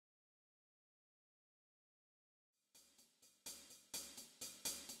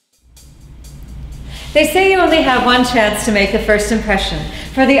They say you only have one chance to make a first impression.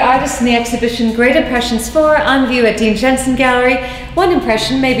 For the artists in the exhibition Great Impressions 4 on view at Dean Jensen Gallery, one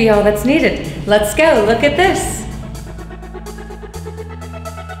impression may be all that's needed. Let's go look at this.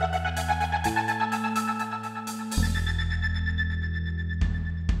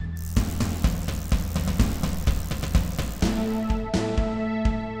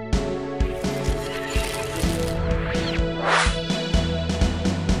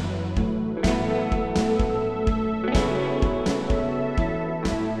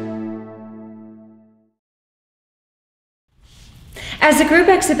 As a group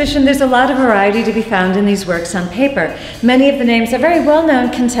exhibition, there's a lot of variety to be found in these works on paper. Many of the names are very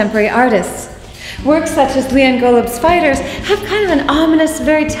well-known contemporary artists. Works such as Leon Golub's Fighters have kind of an ominous,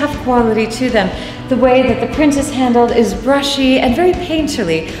 very tough quality to them. The way that the print is handled is brushy and very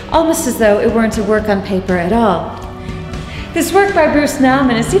painterly, almost as though it weren't a work on paper at all. This work by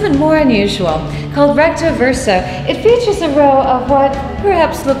Nauman is even more unusual. Called Recto Verso, it features a row of what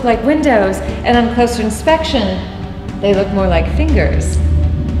perhaps look like windows, and on closer inspection, they look more like fingers.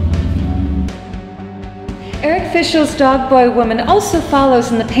 Eric Fischl's Dog Boy Woman also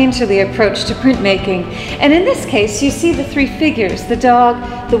follows in the painterly approach to printmaking, and in this case you see the three figures, the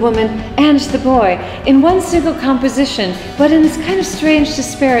dog, the woman, and the boy, in one single composition, but in this kind of strange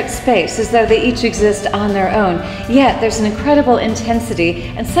disparate space, as though they each exist on their own. Yet there's an incredible intensity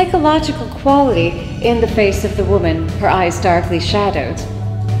and psychological quality in the face of the woman, her eyes darkly shadowed.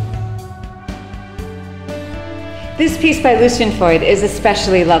 This piece by Lucien Freud is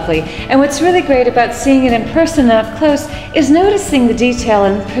especially lovely, and what's really great about seeing it in person and up close is noticing the detail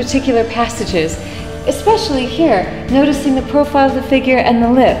in particular passages, especially here, noticing the profile of the figure and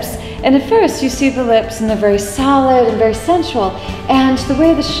the lips. And at first you see the lips and they're very solid and very sensual, and the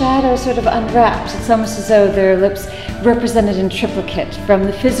way the shadow sort of unwraps, it's almost as though their lips represented in triplicate, from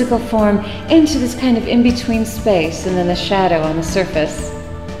the physical form into this kind of in-between space and then the shadow on the surface.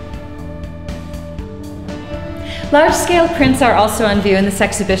 Large-scale prints are also on view in this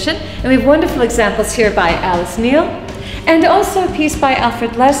exhibition, and we have wonderful examples here by Neel, and also a piece by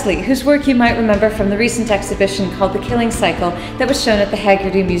Alfred Leslie, whose work you might remember from the recent exhibition called The Killing Cycle that was shown at the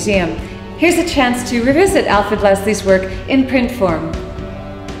Haggerty Museum. Here's a chance to revisit Alfred Leslie's work in print form.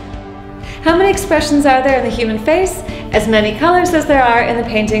 How many expressions are there in the human face? As many colors as there are in the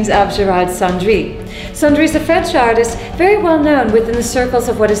paintings of Gérard Sendrey. Sendrey is a French artist very well known within the circles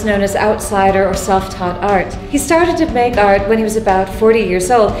of what is known as outsider or self-taught art. He started to make art when he was about 40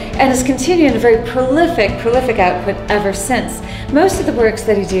 years old and has continued a very prolific output ever since. Most of the works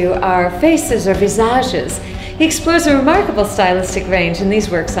that he do are faces or visages. He explores a remarkable stylistic range in these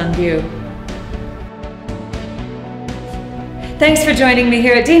works on view. Thanks for joining me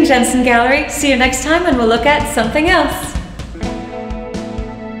here at Dean Jensen Gallery. See you next time when we'll look at something else.